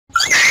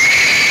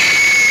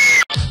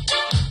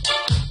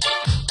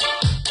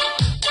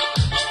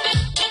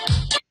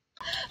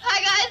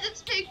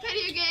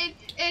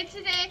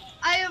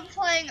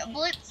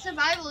Blitz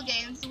Survival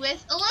Games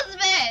with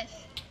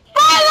Elizabeth.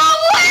 For the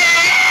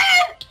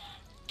win!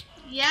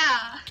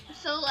 Yeah,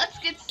 so let's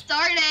get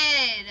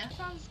started.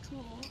 Sounds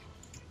cool.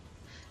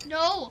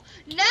 No,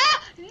 no,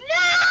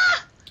 no!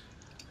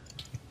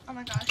 Oh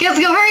my gosh. Let's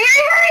go,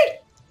 hurry!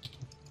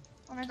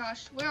 Oh my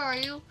gosh, where are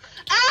you?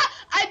 Ah,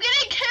 I'm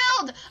getting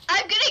killed!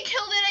 I'm getting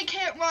killed and I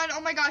can't run.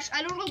 Oh my gosh,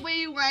 I don't know where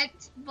you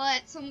went,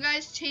 but some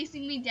guy's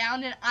chasing me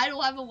down and I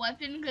don't have a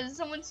weapon because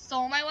someone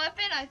stole my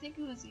weapon. I think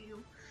it was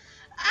you.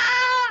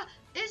 Ah,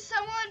 is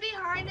someone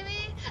behind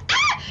me?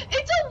 Ah,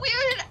 it's a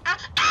weird,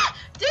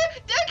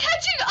 they're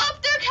catching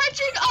up, they're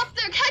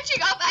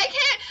catching up.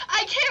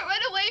 I can't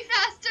run away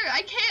faster.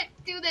 I can't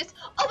do this.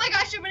 Oh my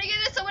gosh, I'm running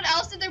into someone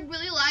else and they're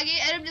really laggy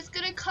and I'm just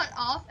gonna cut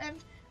off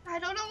and I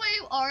don't know where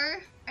you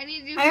are. I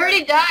need you. I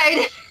already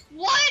died.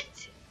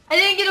 What? I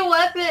didn't get a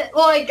weapon.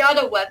 Well, I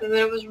got a weapon, but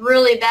it was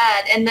really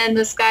bad. And then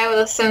this guy with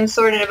a stone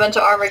sword and a bunch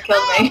of armor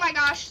killed me. Oh my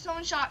gosh,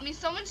 someone shot me.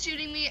 Someone's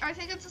shooting me. I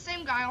think it's the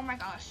same guy. Oh my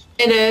gosh.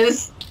 It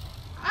is.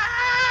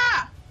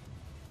 Ah!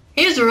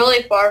 He's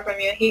really far from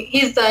you.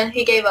 He's done.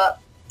 He gave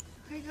up.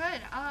 Okay,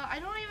 good. I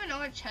don't even know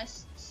what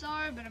chests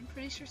are, but I'm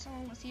pretty sure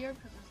someone was here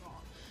because there's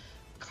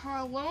a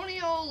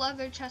colonial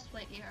leather chest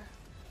plate here.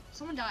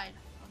 Someone died.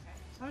 Okay,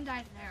 someone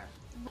died there.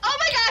 Oh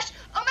my gosh!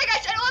 Oh my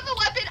gosh! I don't have a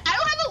weapon! I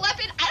don't have a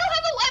weapon! I don't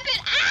have a weapon!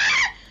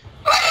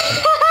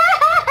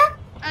 Ah!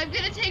 I'm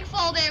gonna take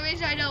fall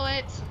damage. I know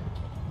it.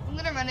 I'm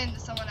gonna run into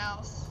someone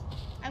else.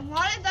 I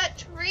wanted that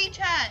tree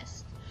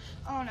chest.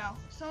 Oh no!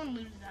 Someone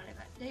looted that.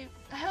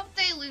 I hope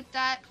they loot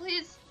that.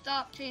 Please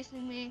stop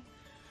chasing me.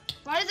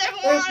 Why does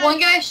everyone? There's one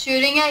guy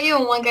shooting at you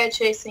and one guy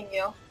chasing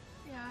you.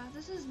 Yeah,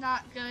 this is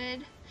not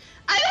good.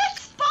 I got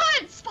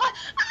spawn!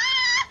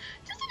 Ah!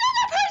 Just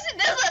another person!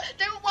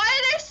 Why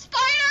are there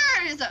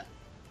spiders?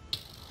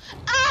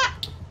 Ah!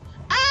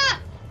 Ah!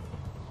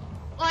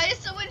 Why is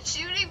someone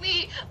shooting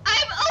me?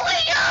 I'm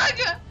only young!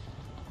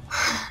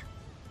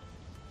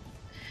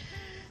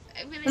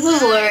 This is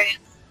hilarious.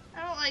 I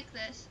don't like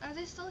this. Are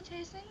they still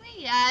chasing me?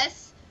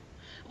 Yes.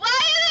 Why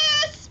are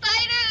there a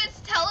spider that's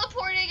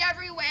teleporting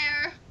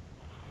everywhere?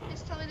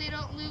 Please tell me they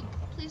don't loop.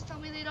 Please tell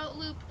me they don't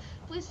loop.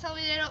 Please tell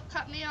me they don't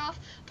cut me off.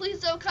 Please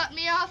don't cut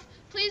me off.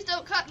 Please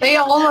don't cut me off. They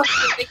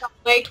almost become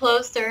way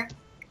closer.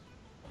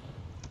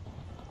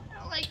 I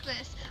don't like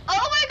this.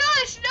 Oh my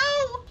gosh,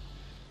 no!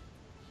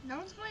 No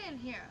one's going in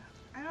here.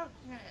 I don't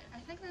get it. I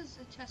think there's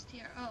a chest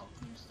here. Oh,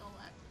 you stole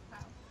that.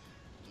 Wow.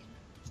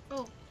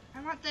 Oh,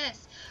 I want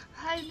this.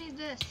 I need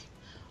this.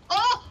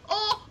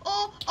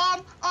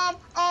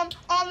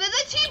 There's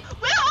a team.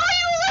 Where are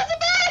you,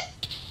 Elizabeth?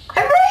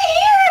 I'm right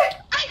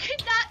here! I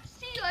could not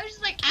see you. I was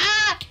just like,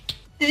 ah!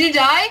 Did you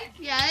die?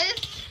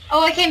 Yes.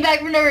 Oh, I came back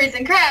for no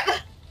reason. Crap.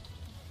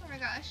 Oh my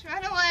gosh,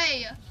 run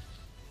away.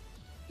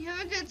 You have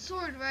a good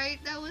sword, right?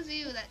 That was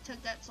you that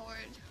took that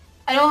sword.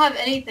 I don't have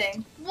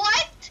anything.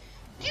 What?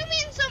 Do you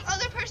mean some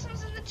other person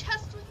was in the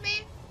chest with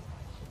me?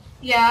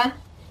 Yeah.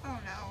 Oh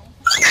no.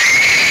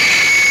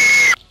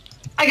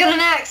 I got an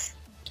axe.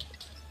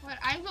 What?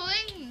 I'm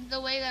going the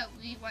way that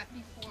we went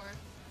before.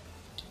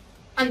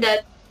 I'm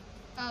dead.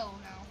 Oh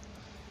no.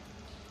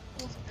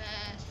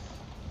 Elizabeth.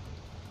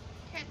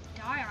 You can't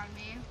die on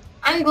me.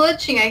 I'm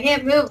glitching. I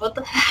can't move. What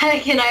the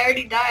heck? And I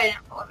already died.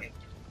 Oh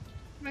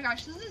my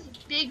gosh, this is a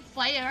big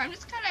fight and I'm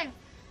just kind of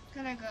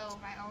gonna go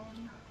my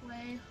own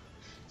way.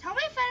 Tell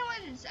me if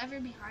anyone is ever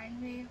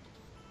behind me.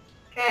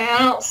 Okay, I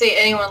don't see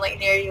anyone like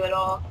near you at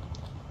all.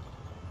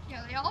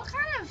 Yeah, they all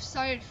kind of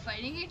started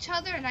fighting each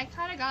other and I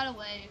kind of got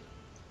away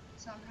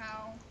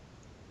somehow.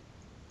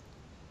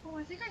 Oh,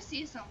 I think I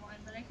see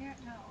someone, but I can't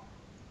tell.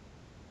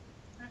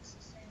 That's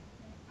the same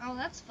thing. Oh,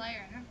 that's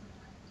fire. Never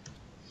mind.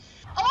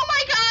 Oh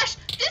my gosh!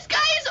 This guy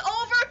is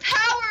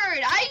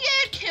overpowered! I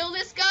can't kill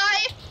this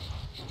guy!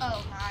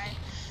 Oh my.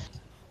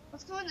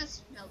 Let's go in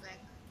this building.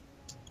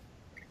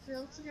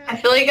 I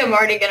feel like I'm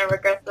already gonna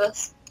regret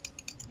this.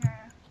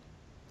 Yeah.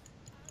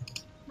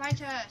 My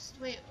chest.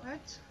 Wait,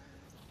 what?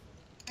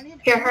 I need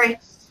Here, hurry. Okay.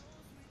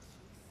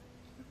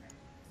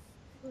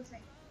 Cool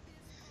thing.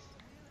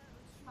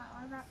 Wow,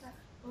 I'm not that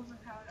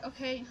overpowered.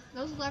 Okay,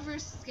 those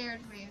levers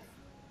scared me.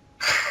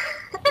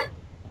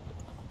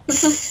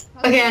 This is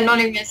okay. I'm not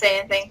even gonna say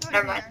anything.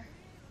 Never mind.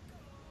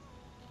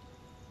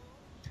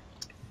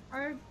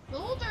 Are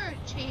gold or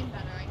chain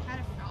better? I kind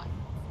of forgot.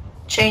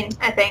 Chain,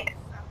 I think.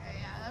 Okay,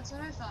 yeah, that's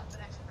what I thought, but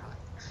I forgot.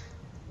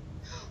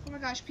 Oh my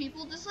gosh,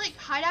 people just like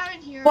hide out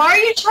in here. Why are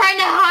you trying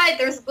to hide?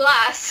 There's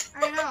glass.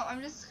 I know.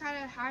 I'm just kind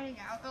of hiding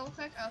out real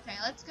quick. Okay,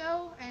 let's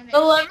go and.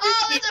 Oh,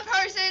 there's a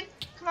person!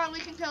 Come on, we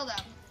can kill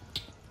them.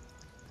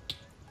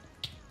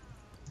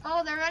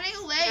 Oh, they're running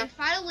away. Yep.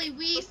 Finally,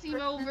 we seem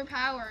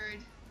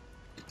overpowered.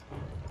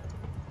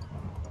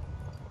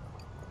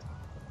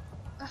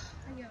 Ugh,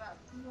 I give up.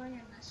 I'm going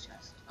in this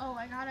chest. Oh,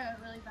 I got a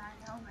really bad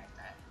helmet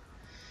that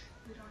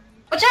we don't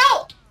need. Watch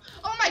out!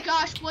 Oh my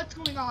gosh, what's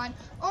going on?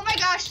 Oh my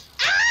gosh!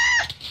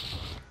 Ah!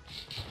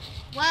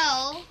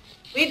 Well,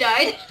 we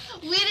died.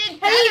 We did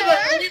better. Hey,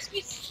 but at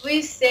least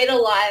we stayed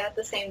alive at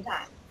the same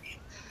time.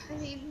 I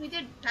mean, we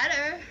did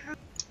better.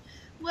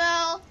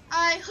 Well,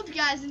 I hope you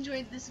guys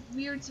enjoyed this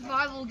weird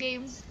survival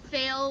games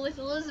fail with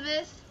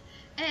Elizabeth.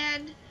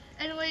 And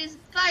anyways,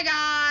 bye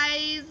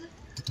guys.